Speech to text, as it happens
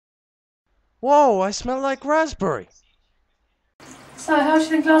Whoa, I smell like raspberry. So, how do you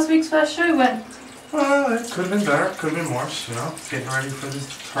think last week's first show went? Well, it could have been better, could have been worse, you know. Getting ready for the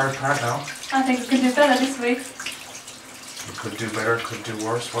third part now. I think we can do better this week. We could do better, could do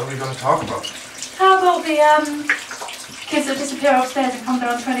worse. What are we going to talk about? How about the kids that disappear upstairs and come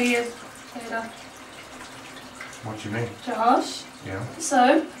down 20 years later? What do you mean? Josh? Yeah.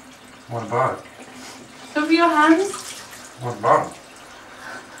 So? What about it? Look at your hands. What about it?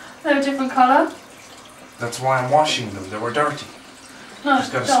 They're a different colour. That's why I'm washing them. They were dirty. No,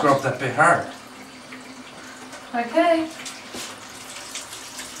 Just got to Josh. scrub that bit hard. Okay.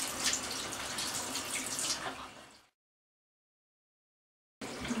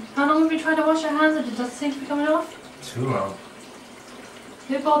 How long have you been trying to wash your hands and it doesn't seem to be coming off? Too long.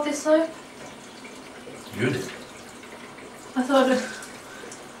 Who bought this soap? You did. I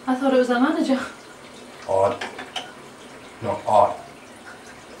thought it was our manager. Odd. No, odd.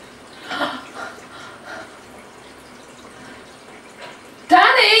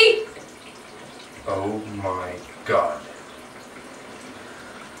 Danny! Oh my god.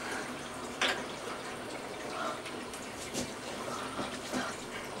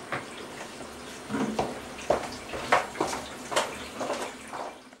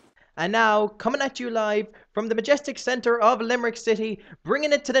 And now, coming at you live from the majestic centre of Limerick City,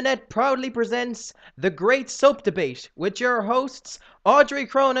 bringing it to the net proudly presents The Great Soap Debate with your hosts, Audrey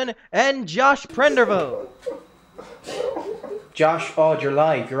Cronin and Josh Prenderville. Josh, Aud, you're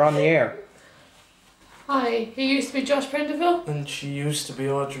live. You're on the air. Hi, he used to be Josh Prenderville, And she used to be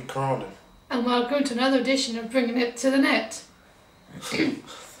Audrey Cronin. and welcome to another edition of Bringing It to the Net. I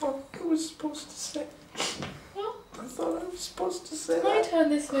thought I was supposed to say. What? I thought I was supposed to say My that. turn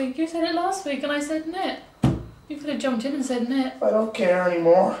this week. You said it last week and I said net. You could have jumped in and said net. I don't care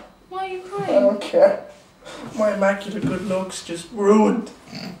anymore. Why are you I crying? don't care. My immaculate good looks just ruined.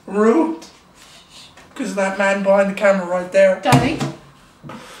 Ruined. Because of that man behind the camera right there. Danny?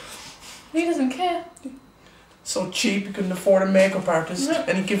 He doesn't care. So cheap he couldn't afford a makeup artist. No.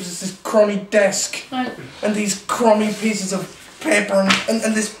 And he gives us this crummy desk. No. And these crummy pieces of paper and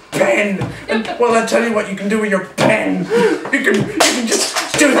this pen. And well, I tell you what you can do with your pen. You can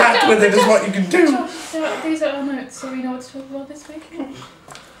just do that with it is what you can do. Josh, these are our notes, so we know what to talk about this week.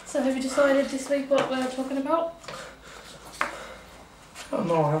 So have you decided this week what we're talking about? Oh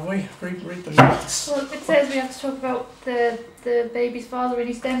no, have we? Read the notes. Well, it says we have to talk about the baby's father in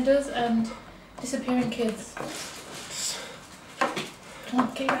EastEnders and disappearing kids. Come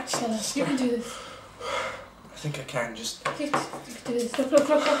on, get your act together. You can do this. I think I can just. You can do this. Look.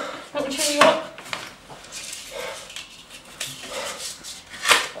 Let me turn you up.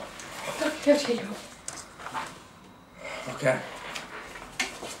 Look, here you go. Okay.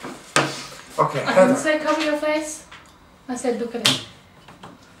 Okay, I didn't Heather. say cover your face. I said look at it.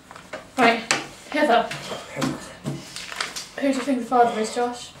 Right, Heather. Heather. Who do you think the father is,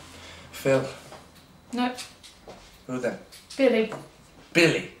 Josh? Phil. No, Who then? Billy.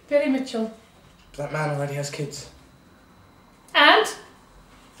 Billy. Billy Mitchell. That man already has kids. And?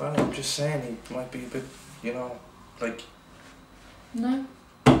 Well, I'm just saying he might be a bit, you know, like, No.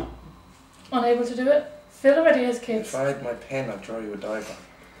 Unable to do it? Phil already has kids. if I had my pen, I'd draw you a diagram.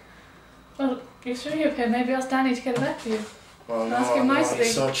 Well, you threw your pen. Maybe ask Danny to get it back for you. Well, Ask him no, nicely.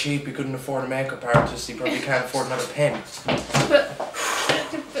 he's so cheap he couldn't afford a makeup artist, he probably can't afford another pen. But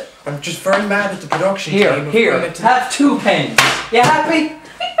I'm just very mad at the production team. of Here. bringing it to- Have 2 pens. You happy?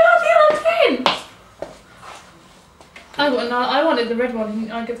 we found the old pen! I wanted the red one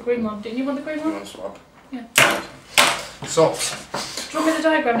and I get the green one. Didn't you want the green You one? want to swap? Yeah. So, Draw me the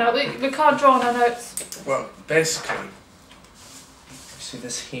diagram now. We can't draw on our notes. well, basically, you see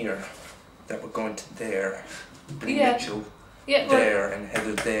this here, that we're going to there, Billy Yeah. Mitchell Yeah, right. there, and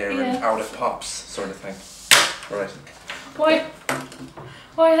Heather there, and Yeah. out it pops, sort of thing. Right.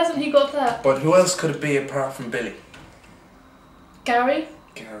 Why hasn't he got that? But who else could it be apart from Billy? Gary?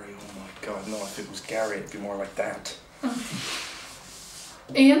 Gary, oh my god, no, if it was Gary, it'd be more like that.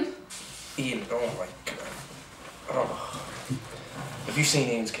 Ian? Ian, oh my god. Oh. Have you seen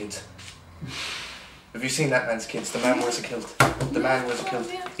Ian's kids? Have you seen that man's kids? The man wears a kilt. The man wears a kilt.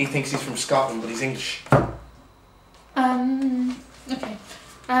 Yeah. He thinks he's from Scotland, but he's English. Okay.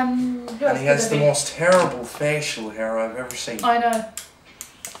 Who else And he has could the it be? most terrible facial hair I've ever seen. I know.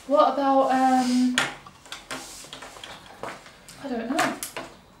 What about, I don't know.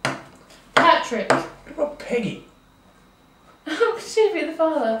 Patrick? What about Peggy? How could she be the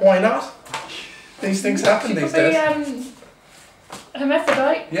father? Why not? These things happen She these could be, days.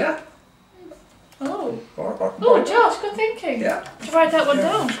 hermaphrodite. Yeah. Oh. Or Oh, Josh, good thinking. yeah. Did you write that one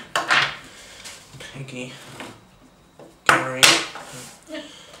Yeah. down? Peggy. Gary.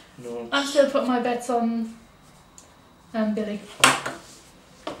 No. I'm still putting my bets on Billy.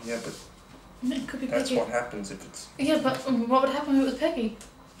 Yeah, but It could be that's Peggy. what happens if it's Yeah, but what would happen if it was Peggy?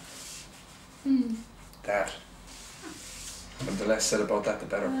 that. And the less said about that, the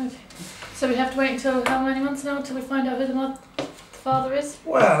better. Okay. So we have to wait until how many months now until we find out who the father is?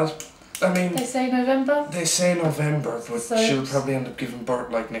 Well, I mean, They say November. they say November, but So she'll it's- probably end up giving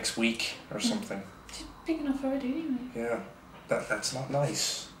birth like next week or something. She's big enough already, anyway. Yeah, that's not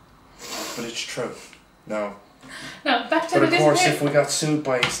nice, but it's true. No. Now back to But the of course, disappear- if we got sued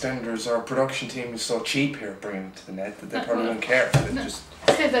by ExtEnders, our production team is so cheap here bringing it to the net that they probably won't care. They No. just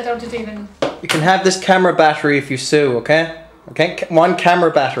Leave that down to Dean and You can have this camera battery if you sue, okay? Okay? One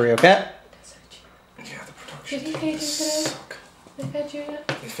camera battery, okay? yeah, the production Did he team feed you suck. they fed you yet?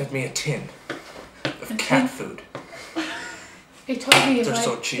 They fed me a tin of A cat tin? food. He told me They're if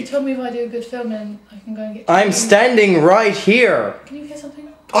so he cheap. told me if I do a good film then I can go and get I'm standing right here. Can you hear something?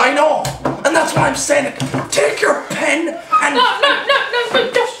 I know, and that's why I'm saying it. Take your pen and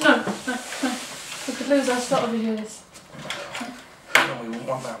No, Josh, no. We could lose our start of video this. No, we wouldn't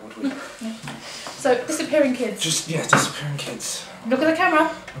want that, would we? So, disappearing kids. Just disappearing kids. Look at the camera.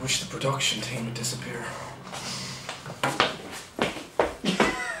 I wish the production team would disappear.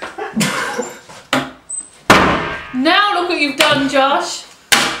 Now look what you've done, Josh.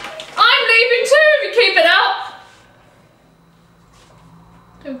 I'm leaving too if you keep it up.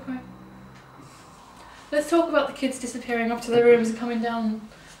 Don't cry. Let's talk about the kids disappearing up to their rooms and coming down.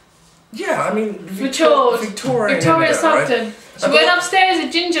 Yeah, I mean, Victoria Victoria Stockton. right? She went upstairs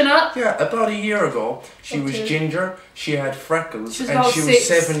at Ginger Nut. Yeah, about a year ago, she was Okay. ginger, she had freckles, She was and about she 6.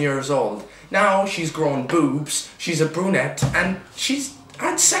 was 7 years old. Now she's grown boobs, she's a brunette, and she's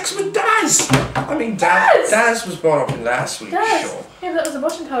had sex with Daz! I mean, Daz was brought up in last week's Daz. show. Yeah, but that was a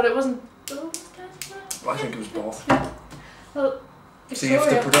washing powder. It wasn't. Oh, was Daz? Well, I think it was both. Well, See, if the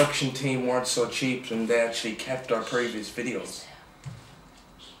Victoria. production team weren't so cheap, then they actually kept our previous videos.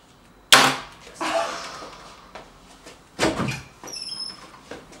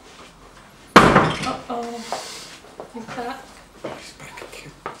 Uh-oh. He's back. He's back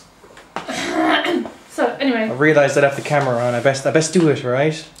again. So, I anyway. realised I'd have the camera on. I best do it,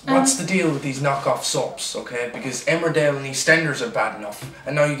 right? What's the deal with these knockoff soaps, okay? Because Emmerdale and EastEnders are bad enough,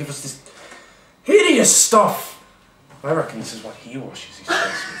 and now you give us this hideous stuff. I reckon this is what he washes his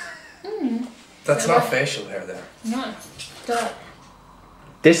face with. That's So not what? facial hair there. No. Dirt.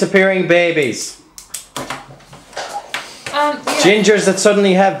 Disappearing babies. Yeah. Gingers that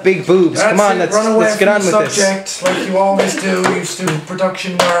suddenly have big boobs. That's Come on, it. Run away let's get from on the with this. subject, like you always do, you stupid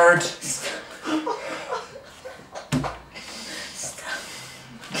production nerd.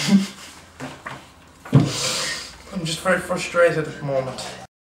 I'm just very frustrated at the moment.